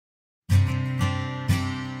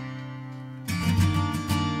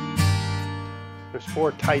there's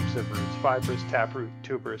 4 types of roots: fibrous, taproot,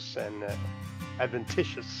 tuberous, and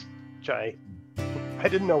adventitious, which I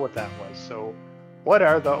didn't know what that was. So what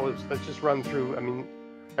are those? Let's just run through. I mean,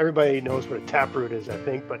 everybody knows what a taproot is, I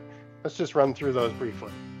think, but let's just run through those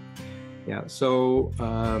briefly. Yeah, so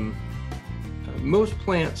most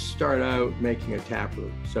plants start out making a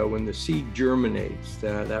taproot. So when the seed germinates,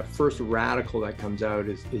 that first radical that comes out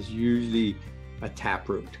is usually a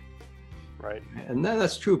taproot. Right. And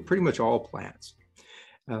that's true of pretty much all plants.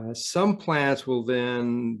 Some plants will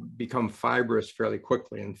then become fibrous fairly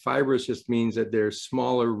quickly. And fibrous just means that there's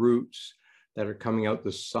smaller roots that are coming out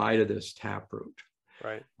the side of this taproot.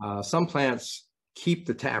 Right. Some plants keep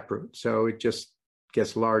the taproot, so it just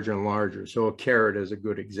gets larger and larger. So a carrot is a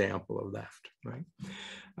good example of that, right?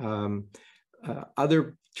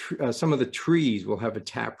 Some of the trees will have a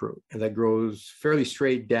taproot, and that grows fairly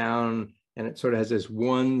straight down, and it sort of has this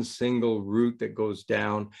one single root that goes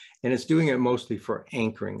down, and it's doing it mostly for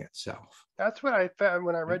anchoring itself. That's what I found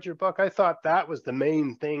when I read your book. I thought that was the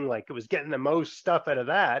main thing, like it was getting the most stuff out of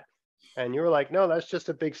that. And you were like, no, that's just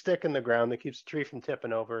a big stick in the ground that keeps the tree from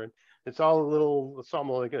tipping over. And it's all a little, it's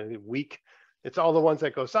almost like a weak. It's all the ones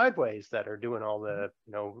that go sideways that are doing all the,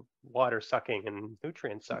 water sucking and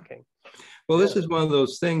nutrient sucking. Well, this is one of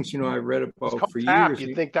those things, I read about for tap. years.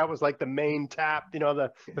 You'd think that was like the main tap,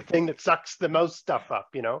 the thing that sucks the most stuff up,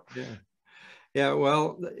 Yeah. Yeah,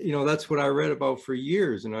 well, that's what I read about for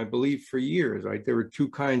years. And I believe for years, right, there were 2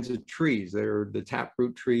 kinds of trees. There were the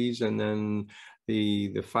taproot trees and then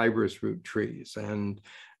the fibrous root trees. And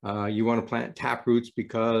you want to plant taproots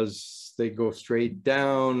because they go straight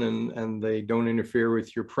down and they don't interfere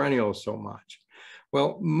with your perennials so much.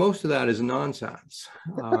 Well, most of that is nonsense,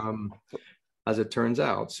 as it turns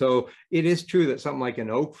out. So it is true that something like an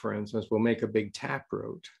oak, for instance, will make a big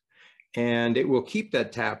taproot, and it will keep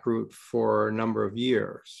that taproot for a number of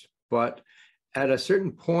years. But at a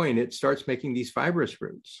certain point, it starts making these fibrous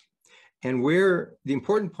roots. And where the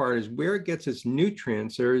important part is where it gets its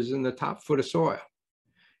nutrients, there is in the top foot of soil.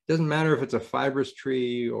 It doesn't matter if it's a fibrous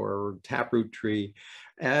tree or taproot tree.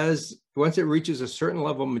 Once it reaches a certain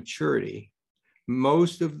level of maturity,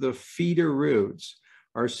 most of the feeder roots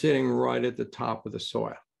are sitting right at the top of the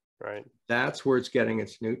soil. Right. That's where it's getting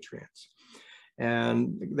its nutrients.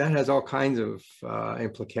 And that has all kinds of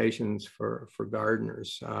implications for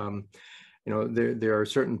gardeners. There are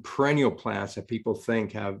certain perennial plants that people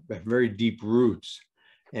think have very deep roots.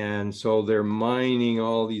 And so they're mining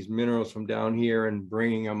all these minerals from down here and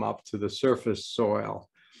bringing them up to the surface soil.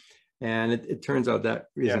 And it turns out that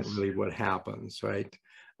isn't really what happens, right?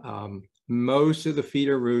 Most of the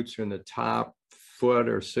feeder roots are in the top foot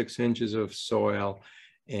or 6 inches of soil.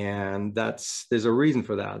 And there's a reason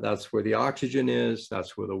for that. That's where the oxygen is.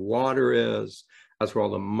 That's where the water is. That's where all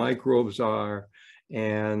the microbes are.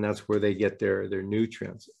 And that's where they get their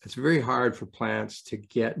nutrients. It's very hard for plants to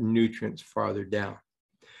get nutrients farther down.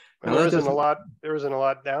 And there isn't a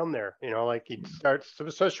lot down there, like you start,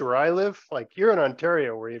 especially where I live, like you're in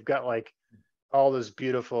Ontario where you've got like all this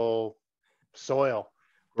beautiful soil.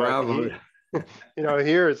 Gravel.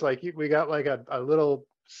 Here it's like we got like a little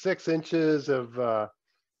 6 inches of, sort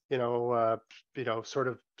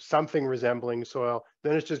of something resembling soil.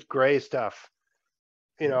 Then it's just gray stuff,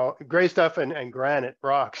 gray stuff and granite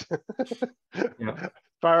rocks,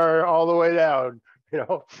 far all the way down,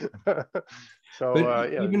 So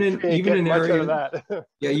even in areas,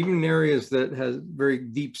 even in areas that has very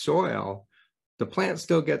deep soil, the plants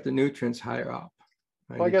still get the nutrients higher up.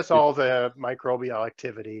 Right? Well, I guess all the microbial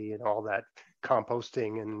activity and all that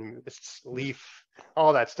composting and leaf,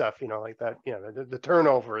 all that stuff, like that. The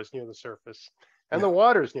turnover is near the surface, and the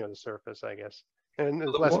water is near the surface, I guess, and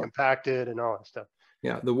it's less compacted and all that stuff.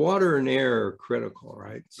 Yeah, the water and air are critical,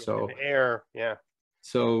 right? So air,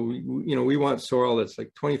 So, we want soil that's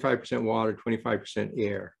like 25% water, 25%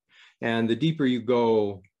 air. And the deeper you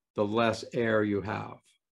go, the less air you have.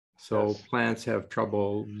 So plants have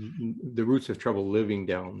trouble, the roots have trouble living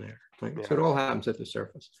down there. Right? So it all happens at the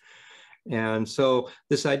surface. And so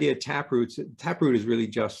this idea of taproot is really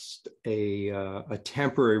just a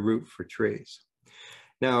temporary root for trees.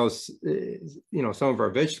 Now, some of our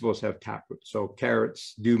vegetables have taproot. So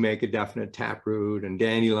carrots do make a definite taproot, and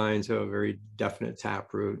dandelions have a very definite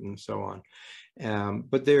taproot, and so on.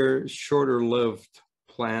 But they're shorter-lived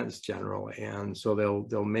plants generally, and so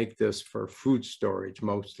they'll make this for food storage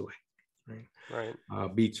mostly. Right.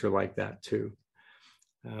 Beets are like that too.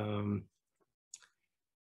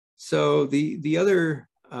 So the other,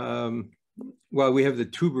 we have the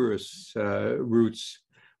tuberous roots,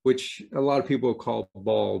 which a lot of people call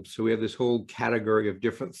bulbs. So we have this whole category of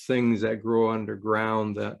different things that grow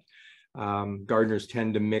underground that gardeners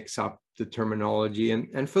tend to mix up the terminology,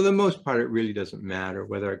 and for the most part, it really doesn't matter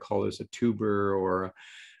whether I call this a tuber or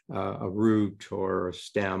a root or a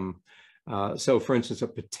stem. So for instance, a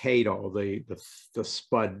potato, the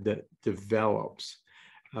spud that develops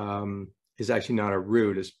is actually not a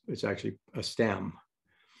root, it's actually a stem.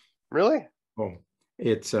 Really? Oh,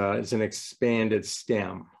 it's an expanded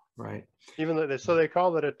stem, right? Even though so they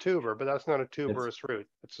call it a tuber, but that's not a tuberous root.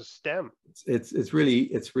 It's a stem. It's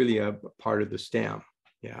really a part of the stem.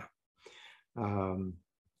 Yeah.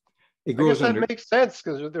 It grows that makes sense,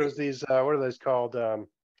 because there's these what are those called?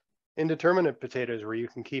 Indeterminate potatoes, where you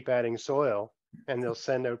can keep adding soil and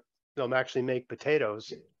they'll actually make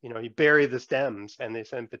potatoes. You know, you bury the stems and they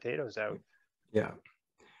send potatoes out. Yeah.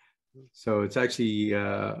 So it's actually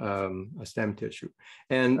a stem tissue.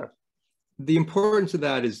 And the importance of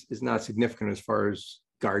that is not significant as far as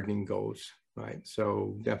gardening goes, right?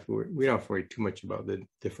 So definitely we don't have to worry too much about the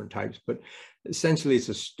different types, but essentially it's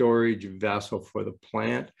a storage vessel for the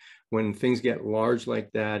plant. When things get large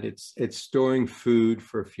like that, it's storing food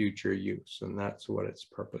for future use, and that's what its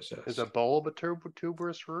purpose is. Is a bulb a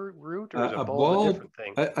tuberous root, or is a bulb bulb a different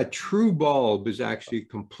thing? A true bulb is actually a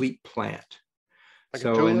complete plant. Like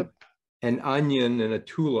a tulip? An onion and a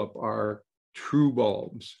tulip are true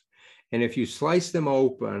bulbs. And if you slice them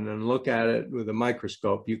open and look at it with a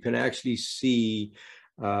microscope, you can actually see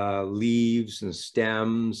leaves and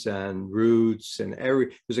stems and roots and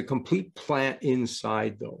there's a complete plant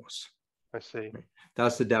inside those. I see.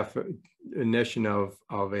 That's the definition of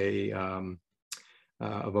a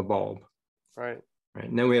bulb. Right. Right.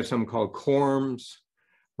 And then we have something called corms,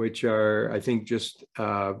 which are, I think, just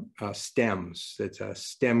stems. It's a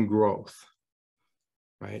stem growth.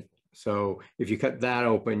 Right. So if you cut that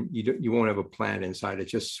open, you won't have a plant inside.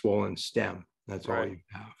 It's just swollen stem. That's all you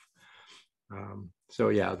have. So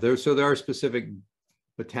yeah, there are specific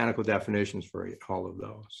botanical definitions for all of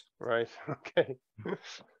those. Right. Okay.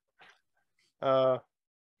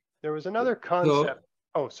 There was another concept.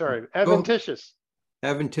 Adventitious.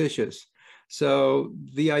 Adventitious. So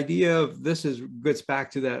the idea of this gets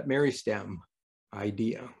back to that meristem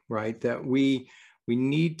idea, right? That we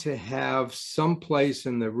need to have some place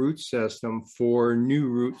in the root system for new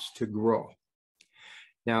roots to grow.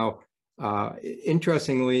 Now,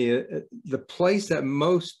 interestingly, the place that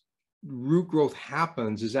most root growth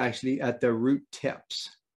happens is actually at the root tips,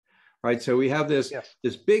 right? So we have this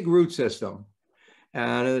big root system,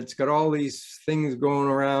 and it's got all these things going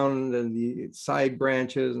around and the side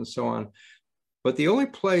branches and so on. But the only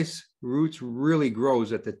place roots really grow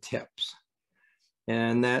is at the tips.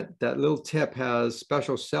 And that little tip has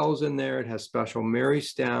special cells in there. It has special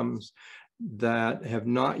meristems that have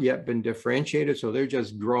not yet been differentiated. So they're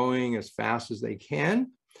just growing as fast as they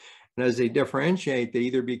can. And as they differentiate, they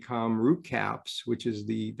either become root caps, which is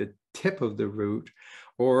the tip of the root,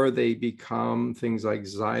 or they become things like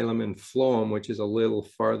xylem and phloem, which is a little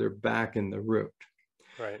farther back in the root.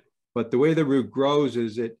 Right. But the way the root grows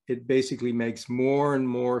is it basically makes more and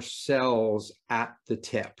more cells at the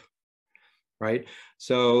tip, right?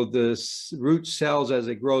 So the root cells, as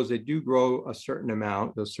it grows, they do grow a certain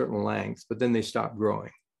amount, a certain length, but then they stop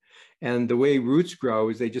growing. And the way roots grow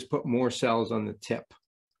is they just put more cells on the tip,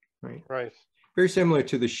 right? Right. Very similar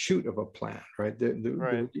to the shoot of a plant, right?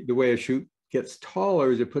 The way a shoot gets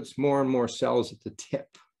taller is it puts more and more cells at the tip.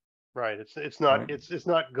 Right. It's not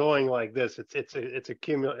going like this. It's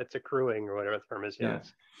accruing, or whatever the term is. Yeah.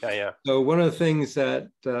 Yeah. So one of the things that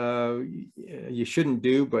you shouldn't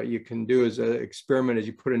do, but you can do as an experiment, is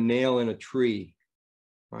you put a nail in a tree,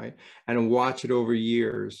 right, and watch it over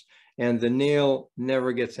years, and the nail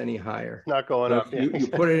never gets any higher. It's not going up. You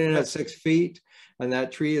put it in at 6 feet, and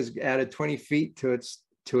that tree has added 20 feet to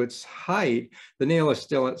its height. The nail is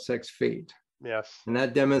still at 6 feet. Yes. And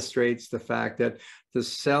that demonstrates the fact that the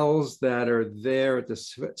cells that are there at the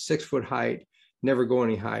 6 foot height never go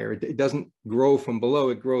any higher. It doesn't grow from below,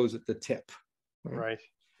 it grows at the tip. Right.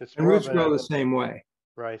 And roots grow the same way.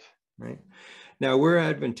 Right. Right. Now, where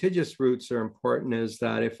adventitious roots are important is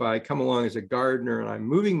that if I come along as a gardener and I'm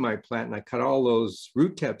moving my plant and I cut all those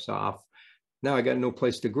root tips off, now I got no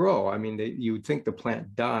place to grow. I mean, you would think the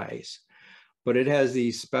plant dies, but it has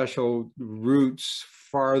these special roots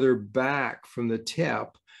farther back from the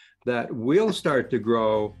tip that will start to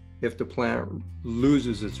grow if the plant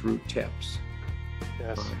loses its root tips.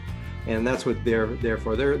 Yes. And that's what they're there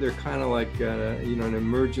for. They're kind of like an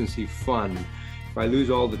emergency fund. If I lose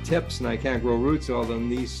all the tips and I can't grow roots, well, then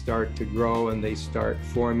these start to grow and they start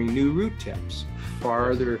forming new root tips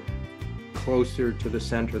farther closer to the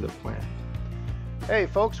center of the plant. Hey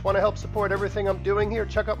folks, want to help support everything I'm doing here?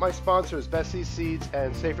 Check out my sponsors, Bessie's Seeds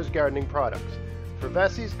and Safer's Gardening Products. For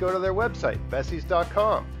Bessie's, go to their website,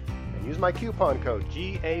 bessies.com. and use my coupon code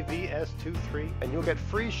GAVS23 and you'll get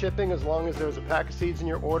free shipping as long as there's a pack of seeds in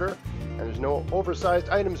your order and there's no oversized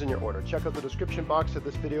items in your order. Check out the description box of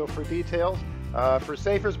this video for details. For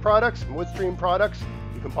Safer's products and Woodstream products,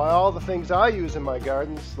 you can buy all the things I use in my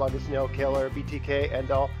garden, slug and snail killer, BTK, and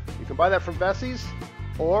all. You can buy that from Bessie's,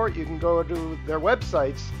 or you can go to their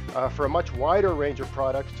websites for a much wider range of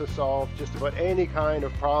products to solve just about any kind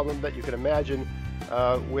of problem that you can imagine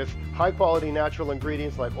with high quality natural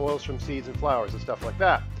ingredients like oils from seeds and flowers and stuff like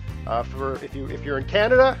that. If you're in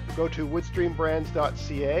Canada, go to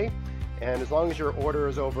woodstreambrands.ca, and as long as your order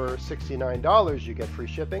is over $69, you get free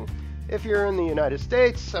shipping. If you're in the United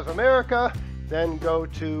States of America, then go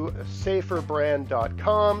to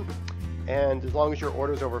saferbrand.com, and as long as your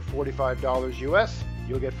order is over $45 US,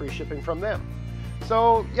 you'll get free shipping from them.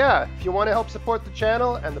 So yeah, if you want to help support the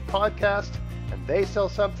channel and the podcast, and they sell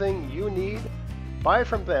something you need, buy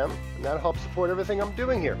from them, and that'll help support everything I'm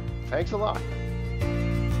doing here. Thanks a lot.